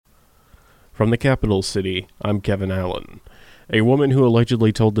From the capital city, I'm Kevin Allen. A woman who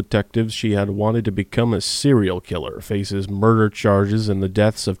allegedly told detectives she had wanted to become a serial killer faces murder charges in the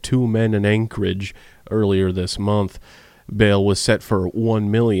deaths of two men in Anchorage earlier this month. Bail was set for $1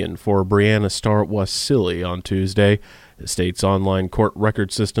 million for Brianna Starr Wasili on Tuesday. The state's online court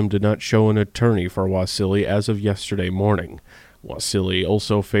record system did not show an attorney for Wasili as of yesterday morning. Wasili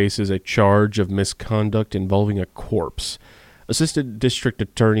also faces a charge of misconduct involving a corpse. Assistant District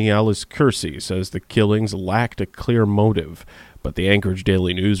Attorney Alice Kersey says the killings lacked a clear motive, but the Anchorage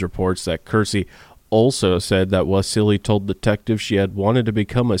Daily News reports that Kersey also said that Wasili told detectives she had wanted to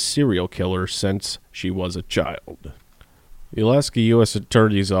become a serial killer since she was a child. The Alaska U.S.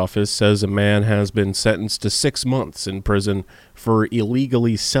 Attorney's Office says a man has been sentenced to 6 months in prison for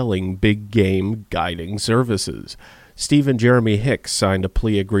illegally selling big game guiding services. Stephen Jeremy Hicks signed a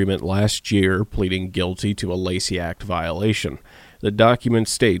plea agreement last year, pleading guilty to a Lacey Act violation. The document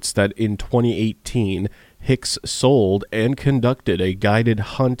states that in 2018, Hicks sold and conducted a guided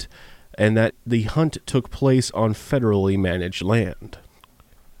hunt, and that the hunt took place on federally managed land.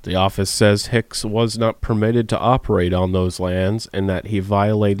 The office says Hicks was not permitted to operate on those lands and that he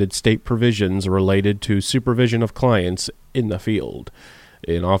violated state provisions related to supervision of clients in the field.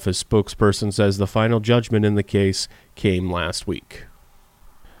 An office spokesperson says the final judgment in the case came last week.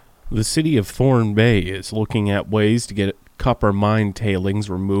 The city of Thorne Bay is looking at ways to get copper mine tailings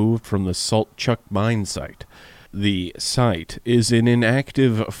removed from the Salt Chuck mine site. The site is an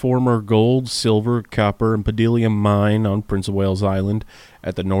inactive former gold, silver, copper, and palladium mine on Prince of Wales Island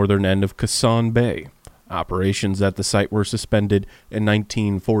at the northern end of Chatham Bay. Operations at the site were suspended in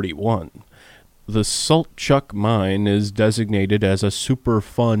 1941. The Salt Chuck mine is designated as a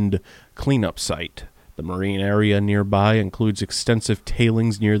Superfund cleanup site. The marine area nearby includes extensive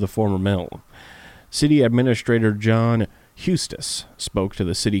tailings near the former mill. City Administrator John Hustis spoke to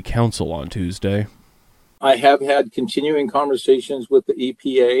the City Council on Tuesday. I have had continuing conversations with the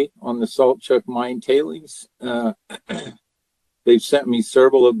EPA on the Salt Chuck mine tailings. They've sent me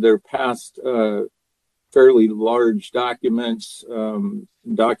several of their past fairly large documents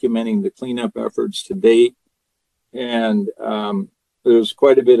documenting the cleanup efforts to date. And there's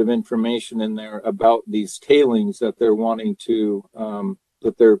quite a bit of information in there about these tailings that they're wanting to,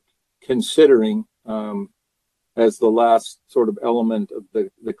 that they're considering as the last sort of element of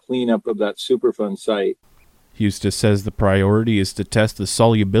the cleanup of that Superfund site. Hustis says the priority is to test the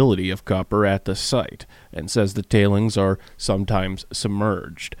solubility of copper at the site and says the tailings are sometimes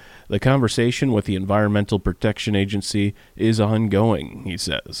submerged. The conversation with the Environmental Protection Agency is ongoing, he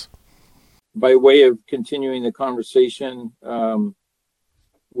says. By way of continuing the conversation, I'm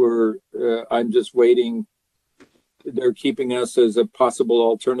just waiting. They're keeping us as a possible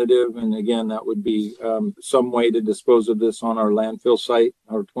alternative, and again, that would be some way to dispose of this on our landfill site,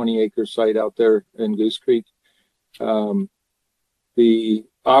 our 20-acre site out there in Goose Creek. The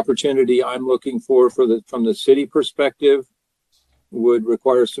opportunity I'm looking for from the city perspective would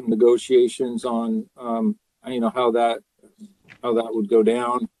require some negotiations on how that would go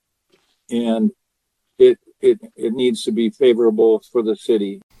down, and it needs to be favorable for the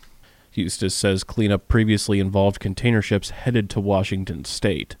city. Hustis says cleanup previously involved container ships headed to Washington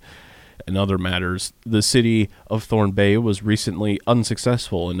State. In other matters, the city of Thorne Bay was recently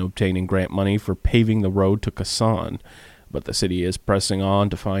unsuccessful in obtaining grant money for paving the road to Kassan, but the city is pressing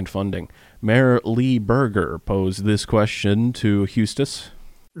on to find funding. Mayor Lee Berger posed this question to Hustis.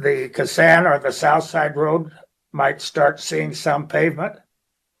 The Kassan or the South Side Road might start seeing some pavement?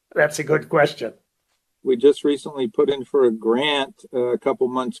 That's a good question. We just recently put in for a grant a couple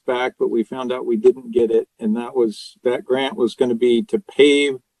months back, but we found out we didn't get it. And that grant was going to be to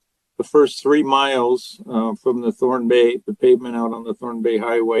pave the first 3 miles from the Thorne Bay, the pavement out on the Thorne Bay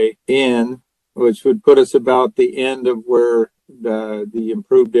Highway in, which would put us about the end of where the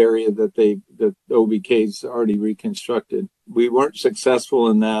improved area that the OBK's already reconstructed. We weren't successful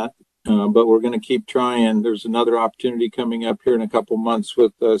in that, but we're going to keep trying. There's another opportunity coming up here in a couple months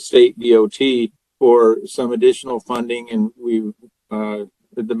with state DOT for some additional funding, and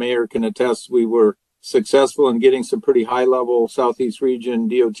the mayor can attest we were successful in getting some pretty high-level Southeast Region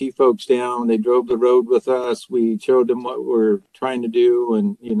DOT folks down. They drove the road with us. We showed them what we're trying to do,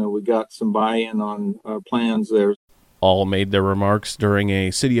 and we got some buy-in on plans there. All made their remarks during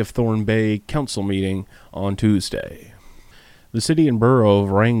a City of Thorne Bay council meeting on Tuesday. The city and borough of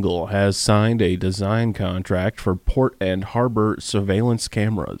Wrangell has signed a design contract for port and harbor surveillance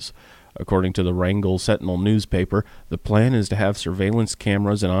cameras. According to the Wrangell Sentinel newspaper, the plan is to have surveillance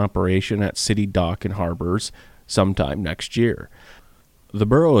cameras in operation at city dock and harbors sometime next year. The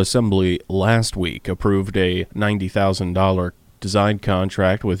Borough Assembly last week approved a $90,000 design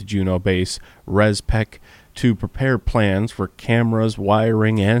contract with Juneau-based ResPec to prepare plans for cameras,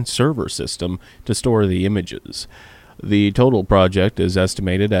 wiring, and server system to store the images. The total project is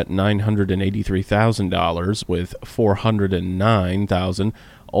estimated at $983,000, with $409,000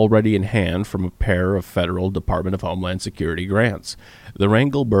 already in hand from a pair of federal Department of Homeland Security grants. The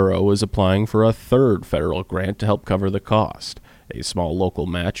Wrangell Borough is applying for a third federal grant to help cover the cost. A small local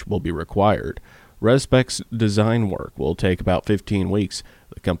match will be required. ResPec's design work will take about 15 weeks,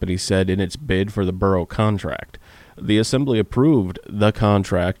 the company said in its bid for the borough contract. The Assembly approved the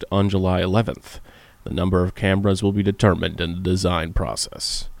contract on July 11th. The number of cameras will be determined in the design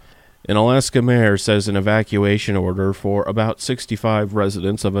process. An Alaska mayor says an evacuation order for about 65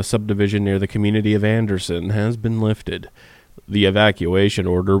 residents of a subdivision near the community of Anderson has been lifted. The evacuation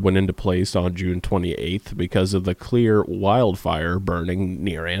order went into place on June 28th because of the clear wildfire burning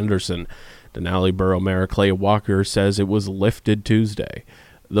near Anderson. Denali Borough Mayor Clay Walker says it was lifted Tuesday.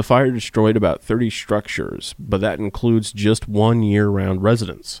 The fire destroyed about 30 structures, but that includes just one year-round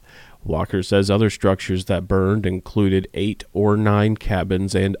residence. Walker says other structures that burned included 8 or 9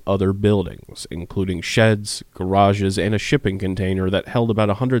 cabins and other buildings, including sheds, garages, and a shipping container that held about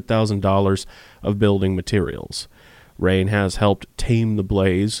 $100,000 of building materials. Rain has helped tame the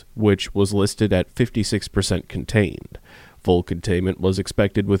blaze, which was listed at 56% contained. Full containment was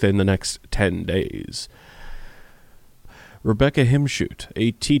expected within the next 10 days. Rebecca Himschoot, a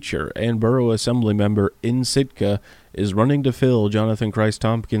teacher and Borough Assembly member in Sitka, is running to fill Jonathan Kreiss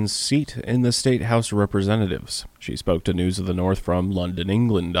Tomkins' seat in the State House of Representatives. She spoke to News of the North from London,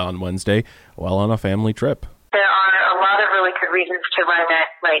 England on Wednesday while on a family trip. There are a lot of really good reasons to run it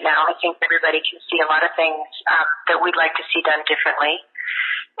right now. I think everybody can see a lot of things that we'd like to see done differently.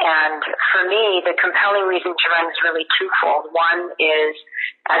 And for me, the compelling reason to run is really twofold. One is,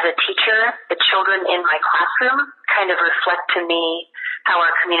 as a teacher, the children in my classroom kind of reflect to me how our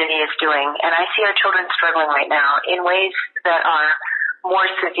community is doing. And I see our children struggling right now in ways that are more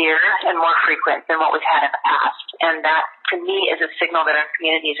severe and more frequent than what we've had in the past. And that, to me, is a signal that our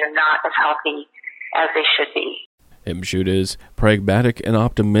communities are not as healthy as they should be. Himschoot is pragmatic and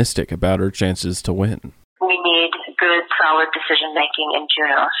optimistic about her chances to win. We need good, solid decision-making in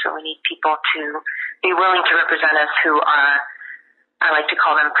Juneau, so we need people to be willing to represent us who are, I like to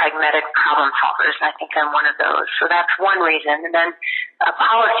call them pragmatic problem solvers, and I think I'm one of those. So that's one reason. And then a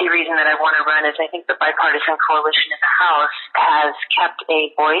policy reason that I want to run is I think the bipartisan coalition in the House has kept a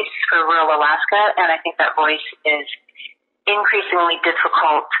voice for rural Alaska, and I think that voice is increasingly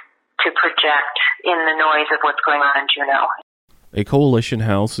difficult to project in the noise of what's going on in Juneau. A coalition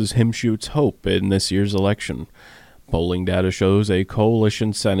house is Himschoot's hope in this year's election. Polling data shows a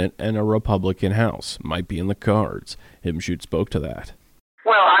coalition Senate and a Republican House might be in the cards. Himschoot spoke to that.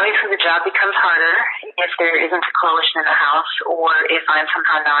 Well, obviously the job becomes harder if there isn't a coalition in the House or if I'm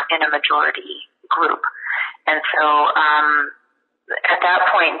somehow not in a majority group. And so at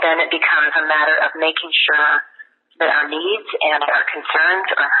that point, then it becomes a matter of making sure that our needs and our concerns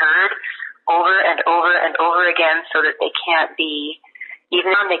are heard over and over and over again so that they can't be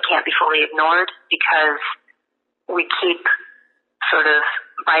fully ignored, because we keep sort of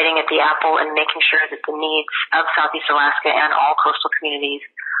biting at the apple and making sure that the needs of Southeast Alaska and all coastal communities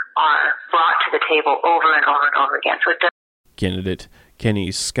are brought to the table over and over and over again. So it does. Candidate Kenny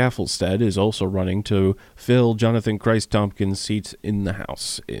Scaffelstead is also running to fill Jonathan Kreiss Tomkins' seat in the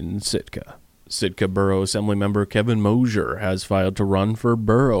House in Sitka. Sitka Borough Assemblymember Kevin Mosher has filed to run for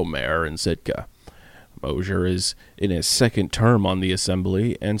borough mayor in Sitka. Mosher is in his second term on the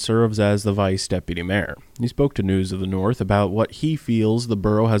Assembly and serves as the vice deputy mayor. He spoke to News of the North about what he feels the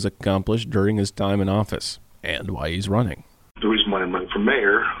borough has accomplished during his time in office and why he's running. The reason why I'm running for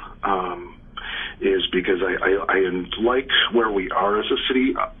mayor is because I like where we are as a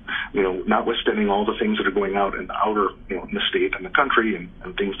city, notwithstanding all the things that are going out in the outer, in the state and the country and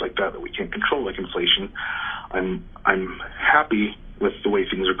things like that we can't control, like inflation. I'm happy with the way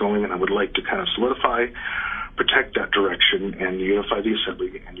things are going, and I would like to kind of solidify, protect that direction, and unify the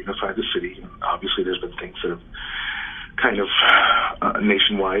Assembly and unify the city. And obviously, there's been things that have kind of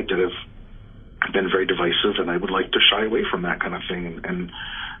nationwide that have been very divisive, and I would like to shy away from that kind of thing and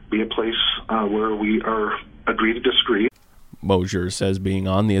be a place where we are agree to disagree. Mosher says being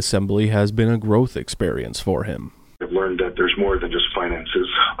on the Assembly has been a growth experience for him. I've learned that there's more than just finances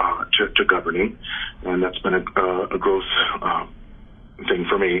to governing, and that's been a growth thing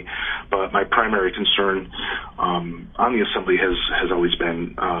for me. But my primary concern on the Assembly has always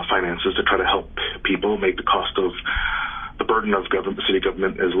been finances, to try to help people, make the cost of the burden of city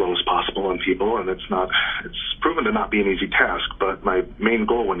government as low as possible on people, and it's proven to not be an easy task. But my main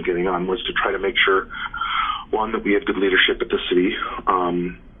goal when getting on was to try to make sure one, that we have good leadership at the city.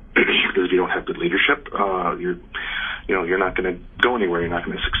 Because if you don't have good leadership, you're not going to go anywhere. You're not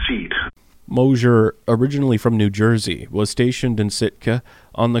going to succeed. Mosher, originally from New Jersey, was stationed in Sitka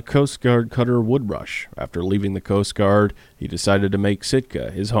on the Coast Guard cutter Woodrush. After leaving the Coast Guard, he decided to make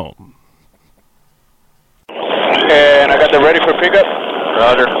Sitka his home. And I got them ready for pickup.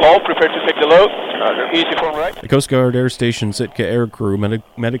 Roger. All prepared to take the load. Roger. Easy form right. The Coast Guard Air Station Sitka aircrew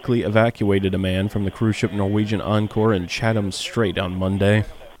medically evacuated a man from the cruise ship Norwegian Encore in Chatham Strait on Monday.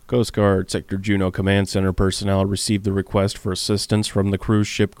 Coast Guard Sector Juneau Command Center personnel received the request for assistance from the cruise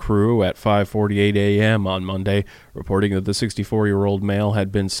ship crew at 5:48 a.m. on Monday, reporting that the 64-year-old male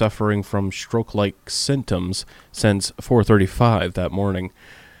had been suffering from stroke-like symptoms since 4:35 that morning.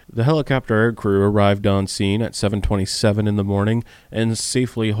 The helicopter aircrew arrived on scene at 7:27 in the morning and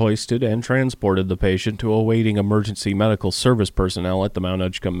safely hoisted and transported the patient to awaiting emergency medical service personnel at the Mount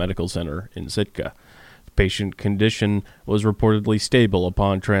Edgecombe Medical Center in Sitka. Patient condition was reportedly stable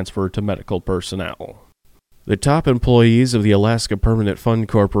upon transfer to medical personnel. The top employees of the Alaska Permanent Fund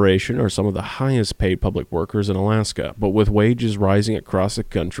Corporation are some of the highest paid public workers in Alaska, but with wages rising across the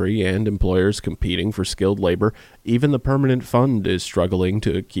country and employers competing for skilled labor, even the Permanent Fund is struggling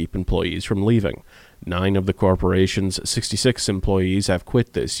to keep employees from leaving. 9 of the corporation's 66 employees have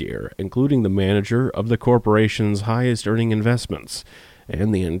quit this year, including the manager of the corporation's highest earning investments,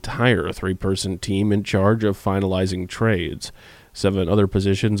 and the entire 3-person team in charge of finalizing trades. 7 other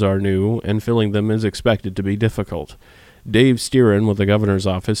positions are new, and filling them is expected to be difficult. Dave Steeran with the governor's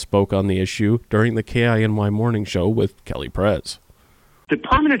office spoke on the issue during the KINY Morning Show with Kelly Perez. The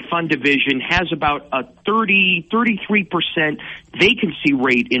Permanent Fund Division has about a 33% vacancy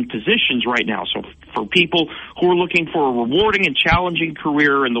rate in positions right now. So for people who are looking for a rewarding and challenging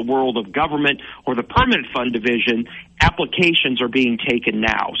career in the world of government or the Permanent Fund Division, applications are being taken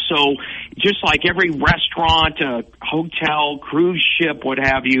now. So just like every restaurant, hotel, cruise ship, what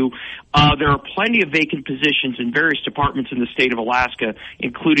have you, there are plenty of vacant positions in various departments in the state of Alaska,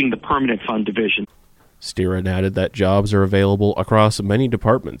 including the Permanent Fund Division. Steeran added that jobs are available across many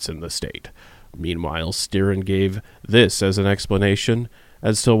departments in the state. Meanwhile, Steeran gave this as an explanation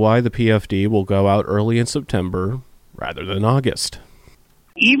as to why the PFD will go out early in September rather than August.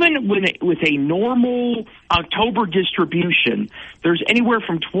 Even with a normal October distribution, there's anywhere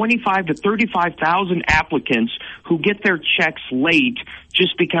from 25 to 35,000 applicants who get their checks late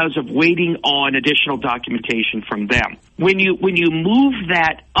just because of waiting on additional documentation from them. When you move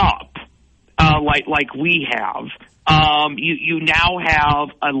that up, like we have, you now have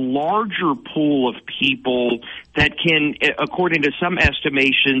a larger pool of people that can, according to some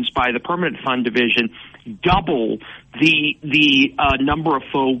estimations by the Permanent Fund Division, double the number of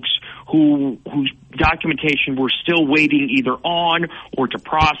folks whose documentation we're still waiting either on or to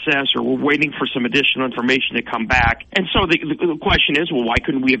process, or we're waiting for some additional information to come back. And so the question is, well, why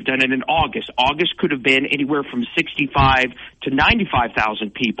couldn't we have done it in August? August could have been anywhere from 65 to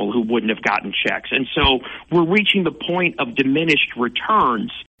 95,000 people who wouldn't have gotten checks. And so we're reaching the point of diminished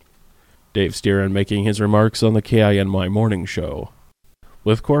returns. Dave Steeran making his remarks on the KINY Morning Show.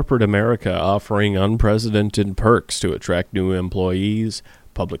 With corporate America offering unprecedented perks to attract new employees,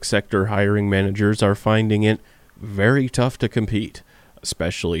 public sector hiring managers are finding it very tough to compete.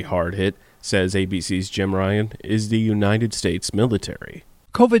 Especially hard hit, says ABC's Jim Ryan, is the United States military.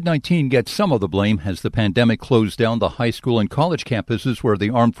 COVID-19 gets some of the blame as the pandemic closed down the high school and college campuses where the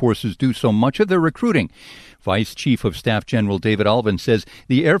armed forces do so much of their recruiting. Vice Chief of Staff General David Alvin says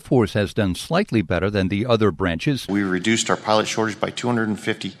the Air Force has done slightly better than the other branches. We reduced our pilot shortage by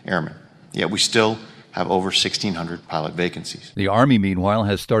 250 airmen, yet we still have over 1,600 pilot vacancies. The Army, meanwhile,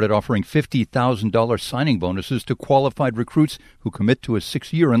 has started offering $50,000 signing bonuses to qualified recruits who commit to a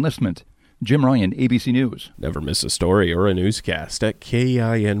 6-year enlistment. Jim Ryan, ABC News. Never miss a story or a newscast at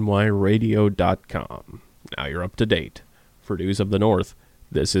KINYradio.com. Now you're up to date. For News of the North,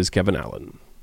 this is Kevin Allen.